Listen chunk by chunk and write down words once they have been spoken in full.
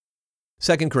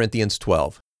2 Corinthians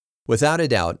 12. Without a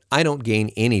doubt, I don't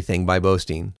gain anything by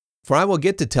boasting, for I will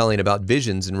get to telling about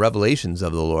visions and revelations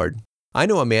of the Lord. I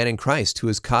know a man in Christ who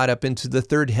was caught up into the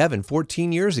third heaven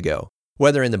 14 years ago.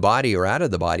 Whether in the body or out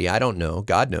of the body, I don't know.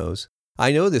 God knows.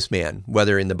 I know this man,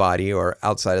 whether in the body or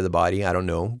outside of the body, I don't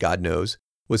know. God knows,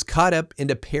 was caught up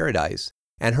into paradise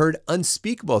and heard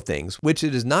unspeakable things which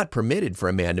it is not permitted for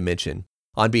a man to mention.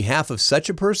 On behalf of such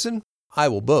a person, I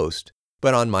will boast.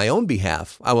 But on my own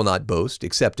behalf, I will not boast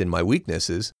except in my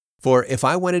weaknesses. For if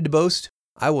I wanted to boast,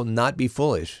 I will not be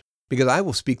foolish, because I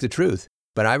will speak the truth.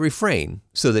 But I refrain,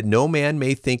 so that no man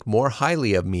may think more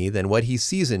highly of me than what he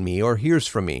sees in me or hears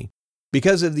from me.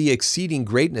 Because of the exceeding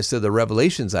greatness of the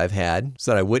revelations I've had,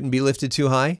 so that I wouldn't be lifted too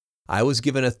high, I was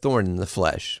given a thorn in the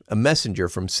flesh, a messenger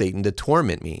from Satan to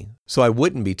torment me, so I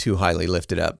wouldn't be too highly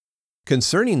lifted up.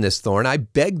 Concerning this thorn, I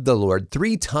begged the Lord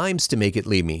 3 times to make it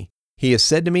leave me. He has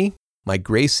said to me, "My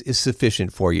grace is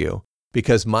sufficient for you,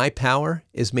 because my power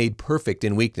is made perfect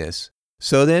in weakness."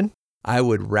 So then, I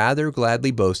would rather gladly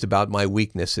boast about my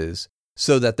weaknesses,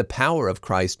 so that the power of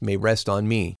Christ may rest on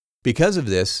me. Because of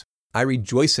this, I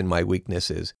rejoice in my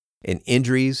weaknesses, in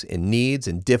injuries, in needs,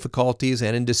 in difficulties,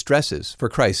 and in distresses, for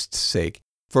Christ's sake.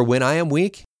 For when I am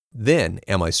weak, then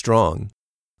am I strong.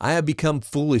 I have become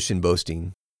foolish in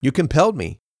boasting. You compelled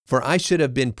me, for I should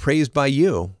have been praised by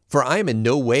you. For I am in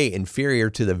no way inferior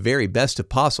to the very best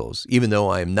apostles, even though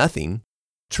I am nothing.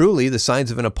 Truly, the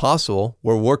signs of an apostle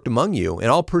were worked among you in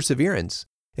all perseverance,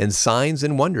 in signs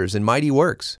and wonders and mighty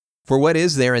works. For what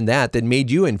is there in that made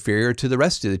you inferior to the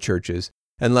rest of the churches,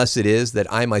 unless it is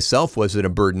that I myself wasn't a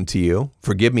burden to you?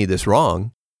 Forgive me this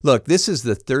wrong. Look, this is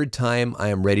the 3rd time I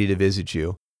am ready to visit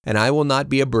you, and I will not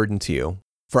be a burden to you.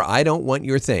 For I don't want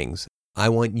your things, I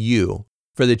want you.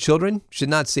 For the children should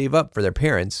not save up for their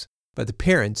parents, but the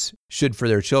parents should for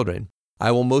their children.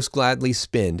 I will most gladly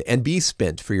spend and be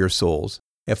spent for your souls.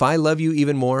 If I love you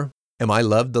even more, am I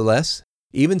loved the less?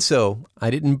 Even so, I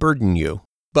didn't burden you.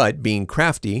 But being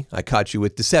crafty, I caught you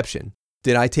with deception.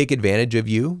 Did I take advantage of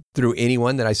you through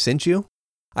anyone that I sent you?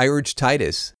 I urged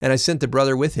Titus, and I sent the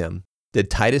brother with him. Did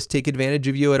Titus take advantage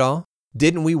of you at all?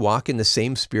 Didn't we walk in the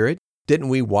same spirit? Didn't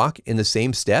we walk in the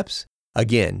same steps?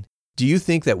 Again, do you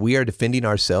think that we are defending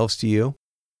ourselves to you?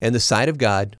 In the sight of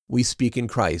God, we speak in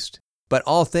Christ. But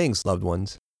all things, loved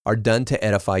ones, are done to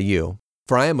edify you.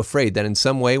 For I am afraid that in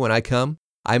some way when I come,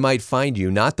 I might find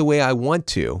you not the way I want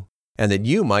to, and that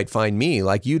you might find me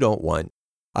like you don't want.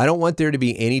 I don't want there to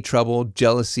be any trouble,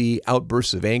 jealousy,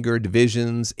 outbursts of anger,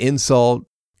 divisions, insult,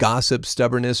 gossip,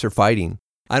 stubbornness, or fighting.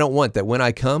 I don't want that when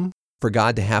I come, for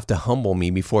God to have to humble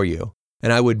me before you.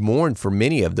 And I would mourn for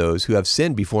many of those who have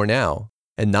sinned before now,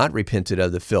 and not repented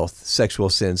of the filth, sexual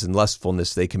sins, and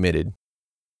lustfulness they committed.